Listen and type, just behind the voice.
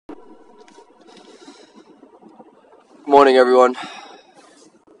Morning, everyone.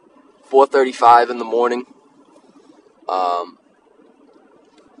 4:35 in the morning.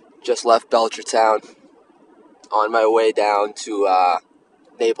 Just left Belchertown on my way down to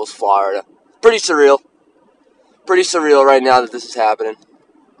Naples, Florida. Pretty surreal. Pretty surreal right now that this is happening.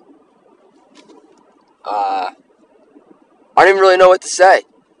 I don't even really know what to say.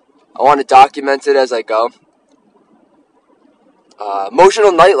 I want to document it as I go.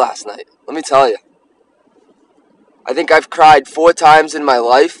 Emotional night last night, let me tell you. I think I've cried 4 times in my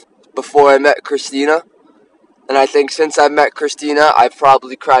life before I met Christina. And I think since I met Christina, I've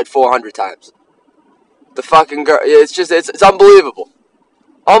probably cried 400 times. The fucking girl, it's unbelievable.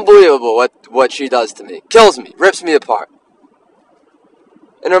 Unbelievable what she does to me. Kills me, rips me apart.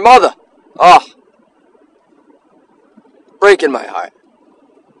 And her mother, breaking my heart.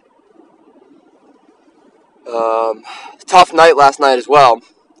 Tough night last night as well.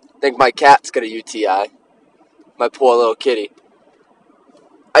 I think my cat's got a UTI. My poor little kitty.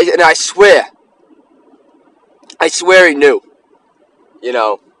 I swear he knew. You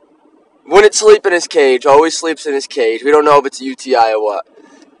know, wouldn't sleep in his cage, always sleeps in his cage. We don't know if it's a UTI or what.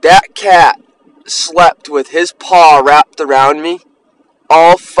 That cat slept with his paw wrapped around me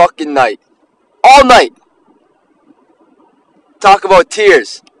all fucking night. All night. Talk about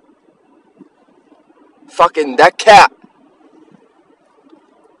tears. Fucking that cat.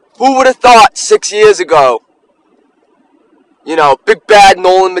 Who would have thought 6 years ago, you know, big bad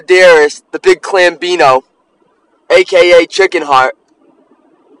Nolan Medeiros, the big Clambino, a.k.a. Chicken Heart,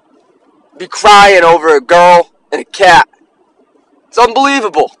 be crying over a girl and a cat. It's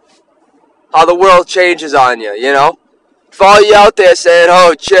unbelievable how the world changes on you, you know? For all you out there saying,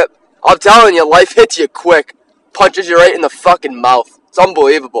 oh, Chip, I'm telling you, life hits you quick. Punches you right in the fucking mouth. It's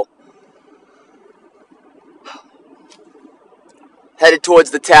unbelievable. Headed towards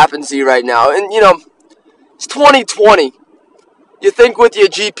the Tappan Zee right now. And, you know, it's 2020. You think with your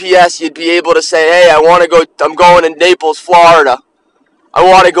GPS you'd be able to say, hey, I'm going to Naples, Florida. I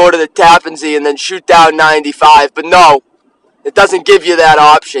want to go to the Tappan Zee and then shoot down 95. But no, it doesn't give you that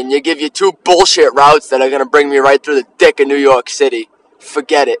option. You give you 2 bullshit routes that are going to bring me right through the dick of New York City.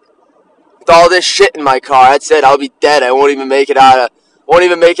 Forget it. With all this shit in my car, that's it. I'll be dead. I won't even make it out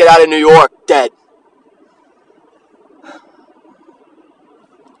of New York. Dead.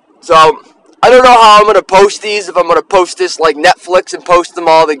 So, I don't know how I'm going to post these, if I'm going to post this like Netflix and post them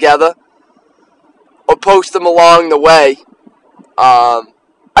all together, or post them along the way. I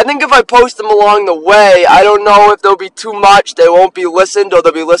think if I post them along the way, I don't know if there'll be too much, they won't be listened, or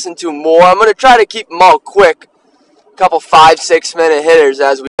they'll be listened to more. I'm going to try to keep them all quick, a couple 5-6 minute hitters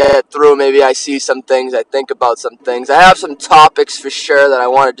as we get through. Maybe I see some things, I think about some things. I have some topics for sure that I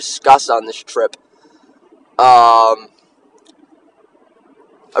want to discuss on this trip.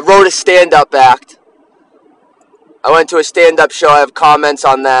 I wrote a stand-up act. I went to a stand-up show. I have comments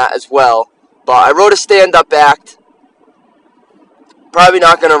on that as well. But I wrote a stand-up act. Probably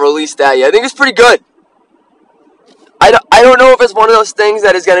not going to release that yet. I think it's pretty good. I don't know if it's one of those things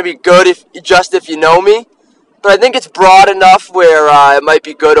that is going to be good if you know me. But I think it's broad enough where it might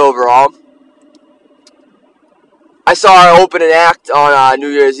be good overall. I saw her open an act on New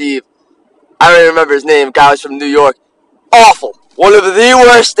Year's Eve. I don't even remember his name. Guy was from New York. Awful. One of the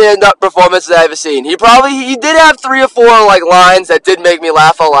worst stand-up performances I've ever seen. He did have 3 or 4 lines that did make me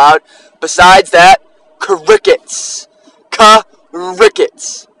laugh out loud. Besides that, crickets.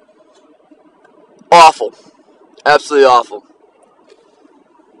 Crickets. Awful. Absolutely awful.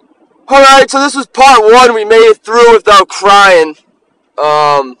 Alright, so this was part 1. We made it through without crying.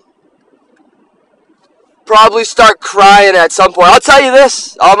 Probably start crying at some point. I'll tell you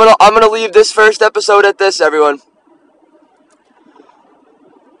this. I'm gonna leave this first episode at this, everyone.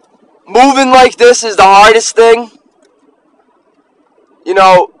 Moving like this is the hardest thing. You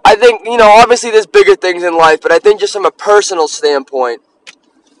know, I think, obviously there's bigger things in life, but I think just from a personal standpoint,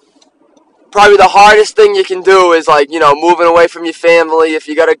 probably the hardest thing you can do is, moving away from your family. If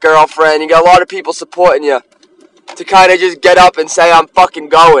you got a girlfriend, you got a lot of people supporting you, to kind of just get up and say, I'm fucking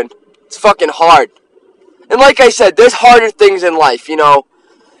going. It's fucking hard. And like I said, there's harder things in life,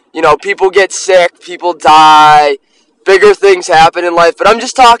 people get sick, people die, bigger things happen in life, but I'm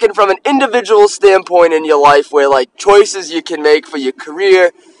just talking from an individual standpoint in your life where, choices you can make for your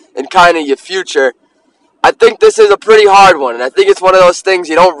career and kind of your future. I think this is a pretty hard one, and I think it's one of those things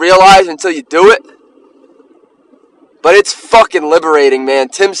you don't realize until you do it. But it's fucking liberating, man.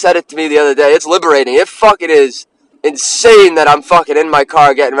 Tim said it to me the other day. It's liberating. It fucking is insane that I'm fucking in my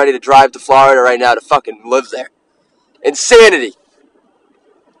car getting ready to drive to Florida right now to fucking live there. Insanity.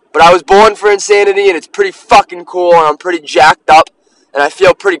 But I was born for insanity, and it's pretty fucking cool, and I'm pretty jacked up. and I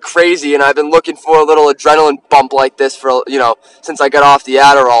feel pretty crazy, and I've been looking for a little adrenaline bump like this for, since I got off the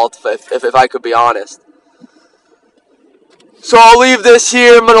Adderall, if I could be honest. So I'll leave this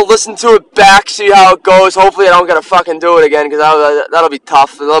here. I'm going to listen to it back, see how it goes. Hopefully I don't got to fucking do it again, because that'll be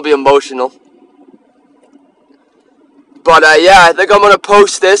tough. That'll be emotional. But, yeah, I think I'm going to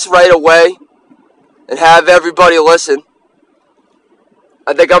post this right away and have everybody listen.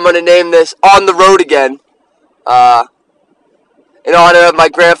 I think I'm going to name this On the Road Again, in honor of my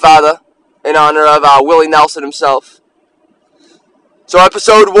grandfather, in honor of Willie Nelson himself. So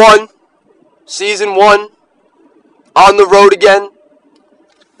episode 1, season 1, On the Road Again,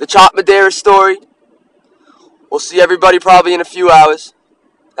 the Chop Madeira story. We'll see everybody probably in a few hours.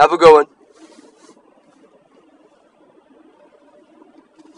 Have a good one.